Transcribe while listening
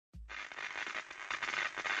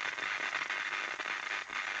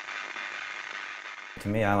To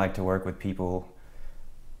me, I like to work with people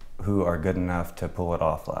who are good enough to pull it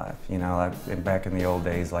off live. You know, like back in the old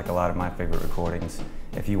days, like a lot of my favorite recordings,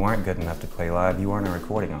 if you weren't good enough to play live, you weren't a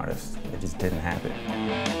recording artist. It just didn't happen.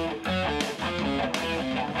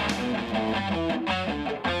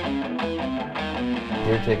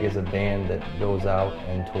 Deer Tick is a band that goes out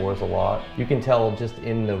and tours a lot. You can tell just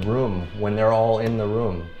in the room, when they're all in the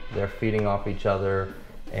room, they're feeding off each other,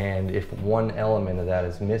 and if one element of that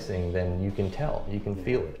is missing, then you can tell, you can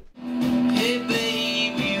feel it. Hey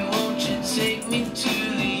baby, won't you take me to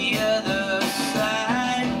the other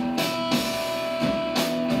side?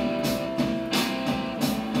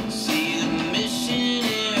 See, the mission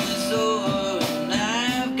is over, and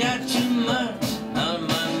I've got too much on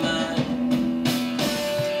my mind.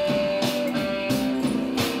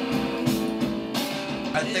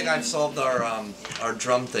 I think I've solved our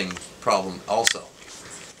drum thing problem also.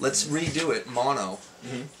 Let's redo it mono,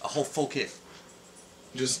 a whole full kit.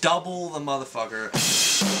 Just double the motherfucker.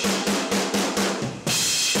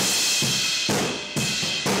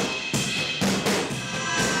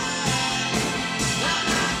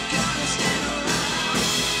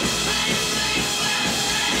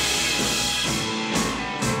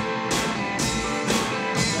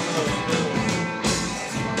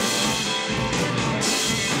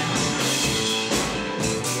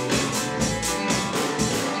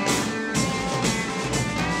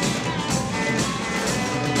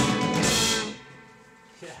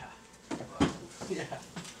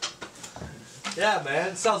 Yeah,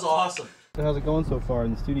 man, sounds awesome. So how's it going so far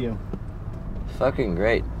in the studio? Fucking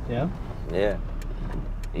great. Yeah? Yeah.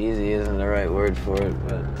 Easy isn't the right word for it,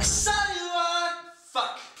 but... I saw you on!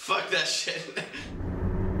 Fuck that shit.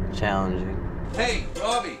 challenging. Hey,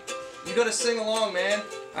 Robbie, you gotta sing along, man.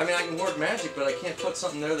 I mean, I can work magic, but I can't put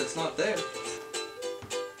something there that's not there.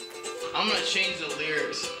 I'm gonna change the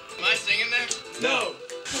lyrics. Am I singing there? No.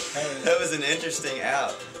 That was an interesting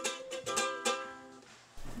out.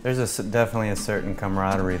 There's definitely a certain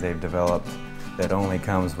camaraderie they've developed that only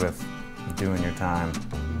comes with doing your time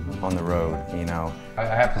on the road, you know. I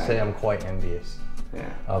have to say I'm quite envious Yeah.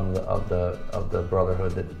 of the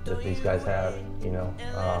brotherhood that these guys have, you know.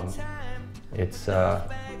 It's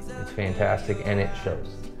fantastic, and it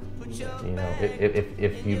shows. You know,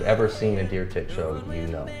 if you've ever seen a Deer Tick show, you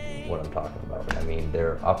know what I'm talking about. I mean,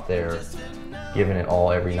 they're up there giving it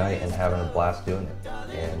all every night and having a blast doing it,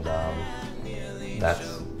 and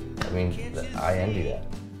I envy that.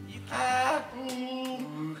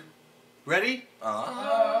 Ready?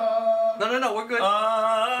 No, we're good.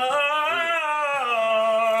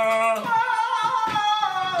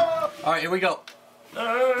 All right, here we go.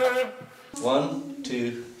 1,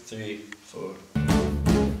 2, 3, 4.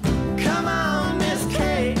 Come on.